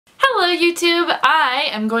Hello YouTube! I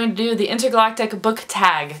am going to do the Intergalactic Book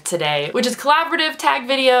Tag today, which is a collaborative tag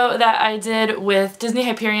video that I did with Disney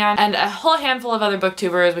Hyperion and a whole handful of other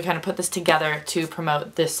booktubers. We kind of put this together to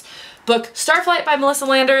promote this book, STARFLIGHT by Melissa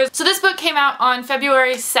Landers. So this book came out on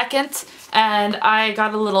February 2nd and I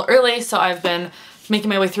got a little early, so I've been making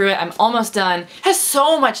my way through it. I'm almost done. It has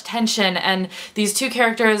so much tension and these two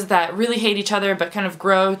characters that really hate each other but kind of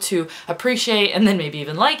grow to appreciate and then maybe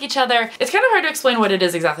even like each other. It's kind of hard to explain what it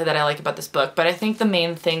is exactly that I like about this book, but I think the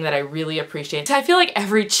main thing that I really appreciate is I feel like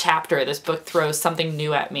every chapter this book throws something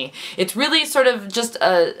new at me. It's really sort of just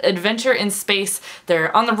an adventure in space.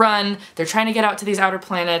 They're on the run, they're trying to get out to these outer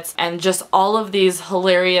planets, and just all of these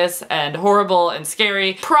hilarious and horrible and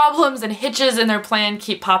scary problems and hitches in their plan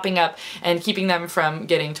keep popping up and keeping them from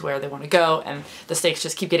getting to where they want to go, and the stakes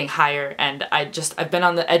just keep getting higher, and I've been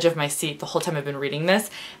on the edge of my seat the whole time I've been reading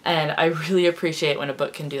this, and I really appreciate when a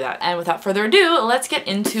book can do that. And without further ado, let's get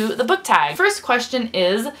into the book tag. First question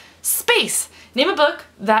is space. Name a book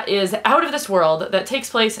that is out of this world, that takes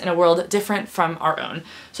place in a world different from our own.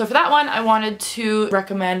 So for that one, I wanted to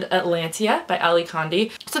recommend Atlantia by Ali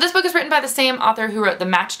Condi. So this book is written by the same author who wrote the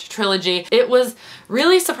Matched trilogy. It was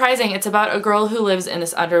really surprising. It's about a girl who lives in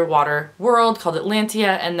this underwater world called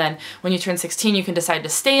Atlantia, and then when you turn 16, you can decide to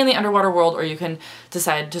stay in the underwater world, or you can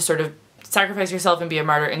decide to sort of sacrifice yourself and be a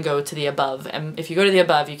martyr and go to the above. And if you go to the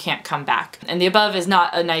above, you can't come back. And the above is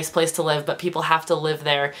not a nice place to live, but people have to live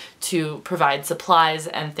there to provide supplies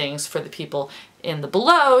and things for the people in the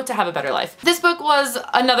below to have a better life. This book was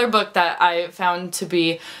another book that I found to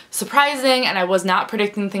be surprising, and I was not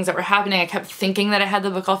predicting things that were happening. I kept thinking that I had the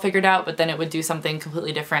book all figured out, but then it would do something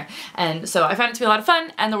completely different. And so I found it to be a lot of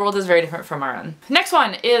fun, and the world is very different from our own. Next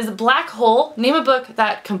one is Black Hole. Name a book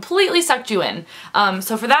that completely sucked you in.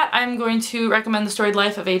 So for that, I'm going to recommend The Storied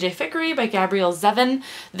Life of A.J. Fikry by Gabrielle Zevin.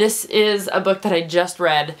 This is a book that I just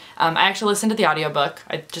read. I actually listened to the audiobook.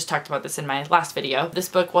 I just talked about this in my last video. This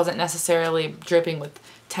book wasn't necessarily dripping with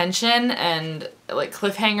tension and like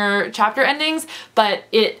cliffhanger chapter endings, but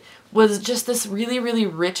it was just this really, really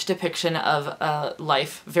rich depiction of a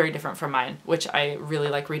life very different from mine, which I really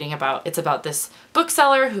like reading about. It's about this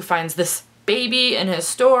bookseller who finds this baby in his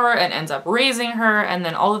store and ends up raising her, and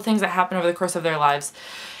then all the things that happen over the course of their lives.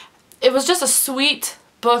 It was just a sweet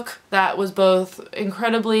book that was both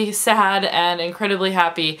incredibly sad and incredibly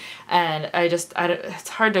happy, and it's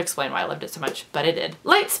hard to explain why I loved it so much, but I did.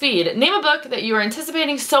 Lightspeed. Name a book that you are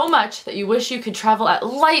anticipating so much that you wish you could travel at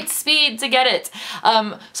light speed to get it.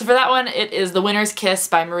 So for that one, it is The Winner's Kiss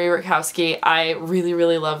by Marie Rakowski. I really,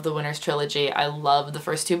 really love the Winner's trilogy. I love the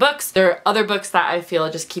first two books. There are other books that I feel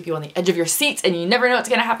just keep you on the edge of your seats and you never know what's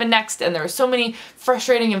gonna happen next, and there are so many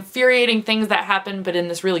frustrating, infuriating things that happen, but in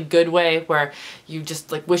this really good way where you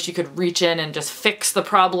just like wish you could reach in and just fix the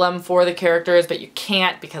problem for the characters, but you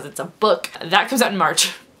can't because it's a book. That comes out in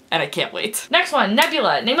March, and I can't wait. Next one,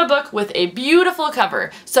 Nebula. Name a book with a beautiful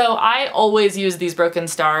cover. So I always use these broken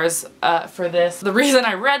stars for this. The reason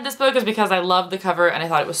I read this book is because I loved the cover and I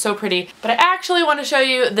thought it was so pretty, but I actually want to show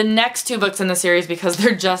you the next two books in the series because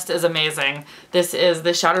they're just as amazing. This is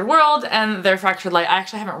The Shattered World and Their Fractured Light. I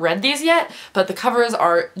actually haven't read these yet, but the covers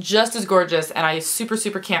are just as gorgeous, and I super,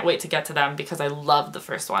 super can't wait to get to them because I love the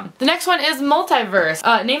first one. The next one is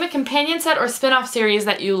Multiverse. Name a companion set or spin-off series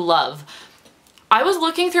that you love. I was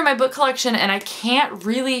looking through my book collection and I can't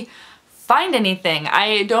really find anything.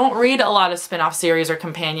 I don't read a lot of spin-off series or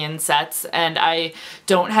companion sets, and I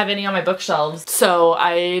don't have any on my bookshelves, so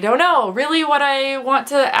I don't know. Really what I want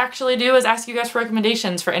to actually do is ask you guys for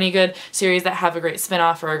recommendations for any good series that have a great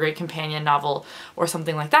spin-off or a great companion novel or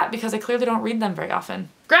something like that, because I clearly don't read them very often.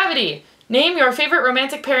 Gravity. Name your favorite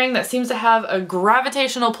romantic pairing that seems to have a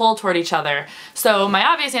gravitational pull toward each other. So my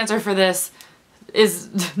obvious answer for this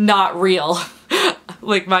is not real.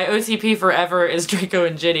 Like, my OTP forever is Draco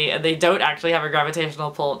and Ginny, and they don't actually have a gravitational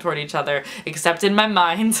pull toward each other, except in my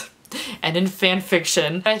mind and in fan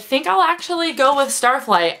fiction. I think I'll actually go with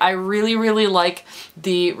Starflight. I really, really like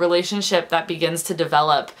the relationship that begins to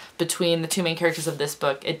develop between the two main characters of this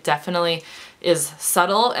book. It definitely is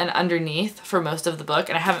subtle and underneath for most of the book,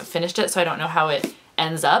 and I haven't finished it, so I don't know how it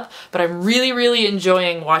ends up, but I'm really, really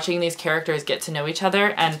enjoying watching these characters get to know each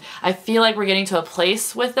other, and I feel like we're getting to a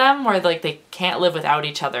place with them where like they can't live without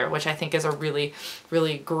each other, which I think is a really,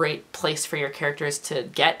 really great place for your characters to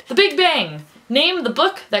get. The Big Bang. Name the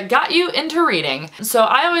book that got you into reading. So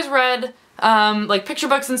I always read like picture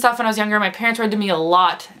books and stuff when I was younger. My parents read to me a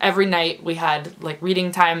lot. Every night we had like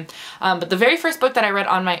reading time. But the very first book that I read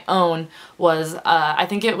on my own was, I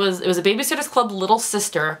think it was a Babysitter's Club Little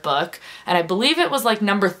Sister book, and I believe it was like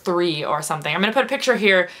number 3 or something. I'm gonna put a picture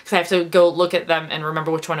here because I have to go look at them and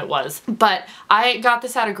remember which one it was. But I got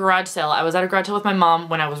this at a garage sale. I was at a garage sale with my mom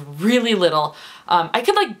when I was really little. I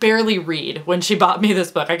could like barely read when she bought me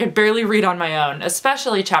this book. I could barely read on my own,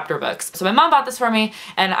 especially chapter books. So my mom bought this for me,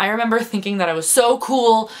 and I remember thinking that I was so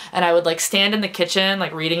cool, and I would like stand in the kitchen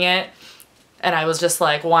like reading it, and I was just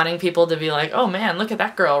like wanting people to be like, oh man, look at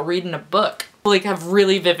that girl reading a book. Like, have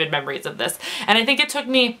really vivid memories of this. And I think it took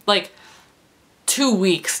me like 2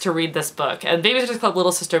 weeks to read this book, and Babysitter's Club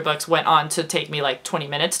Little Sister books went on to take me like 20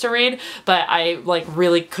 minutes to read, but I like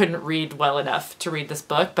really couldn't read well enough to read this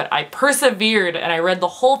book, but I persevered and I read the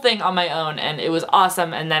whole thing on my own, and it was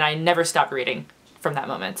awesome, and then I never stopped reading from that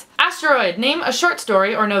moment. Asteroid, name a short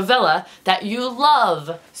story or novella that you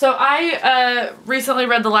love. So I recently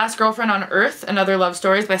read The Last Girlfriend on Earth and Other Love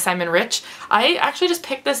Stories by Simon Rich. I actually just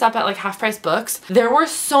picked this up at like Half Price Books. There were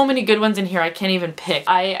so many good ones in here I can't even pick.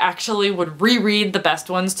 I actually would reread the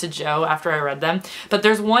best ones to Joe after I read them, but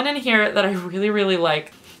there's one in here that I really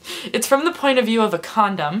like. It's from the point of view of a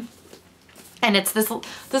condom. And it's this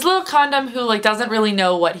little condom who like doesn't really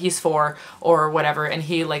know what he's for or whatever, and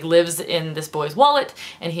he like lives in this boy's wallet,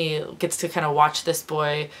 and he gets to kind of watch this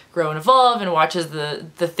boy grow and evolve, and watches the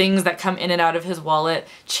things that come in and out of his wallet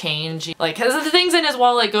change. Like, the things in his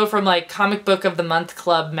wallet go from like comic book of the month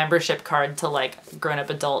club membership card to like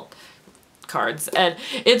grown-up adult cards, and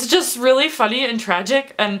it's just really funny and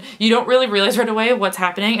tragic, and you don't really realize right away what's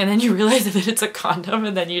happening, and then you realize that it's a condom,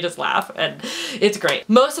 and then you just laugh, and it's great.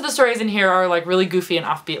 Most of the stories in here are like really goofy and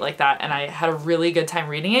offbeat like that, and I had a really good time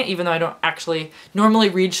reading it, even though I don't actually normally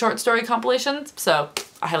read short story compilations, so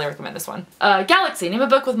I highly recommend this one. Galaxy, name a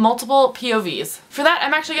book with multiple POVs. For that,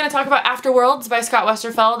 I'm actually going to talk about Afterworlds by Scott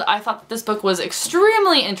Westerfeld. I thought that this book was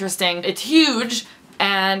extremely interesting. It's huge,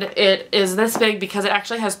 and it is this big because it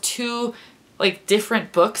actually has 2 like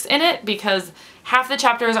different books in it, because half the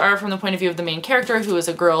chapters are from the point of view of the main character, who is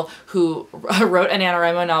a girl who wrote an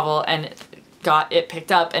NaNoWriMo novel and got it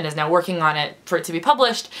picked up and is now working on it for it to be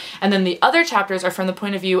published, and then the other chapters are from the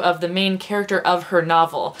point of view of the main character of her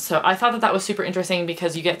novel. So I thought that that was super interesting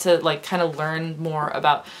because you get to like kind of learn more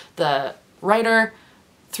about the writer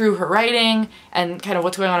through her writing and kind of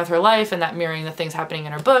what's going on with her life, and that mirroring the things happening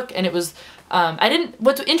in her book. And it was,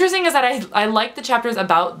 what's interesting is that I liked the chapters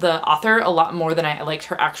about the author a lot more than I liked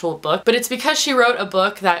her actual book, but it's because she wrote a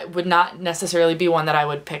book that would not necessarily be one that I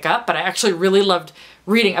would pick up, but I actually really loved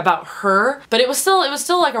reading about her. But it was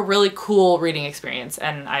still like a really cool reading experience,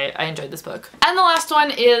 and I enjoyed this book. And the last one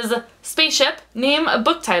is Spaceship. Name a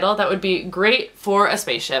book title that would be great for a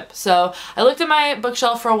spaceship. So I looked at my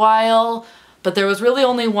bookshelf for a while, but there was really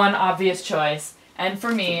only one obvious choice, and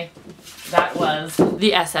for me, that was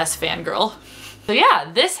the SS Fangirl. So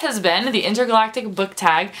yeah, this has been the Intergalactic Book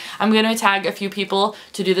Tag. I'm going to tag a few people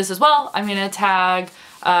to do this as well. I'm going to tag,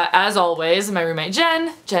 as always, my roommate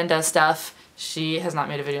Jen. Jen does stuff. She has not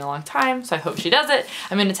made a video in a long time, so I hope she does it.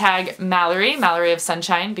 I'm going to tag Mallory of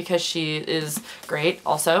Sunshine, because she is great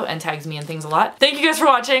also and tags me in things a lot. Thank you guys for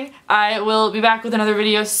watching. I will be back with another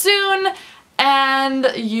video soon. And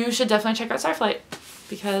you should definitely check out STARFLIGHT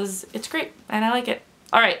because it's great and I like it.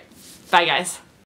 Alright, bye guys.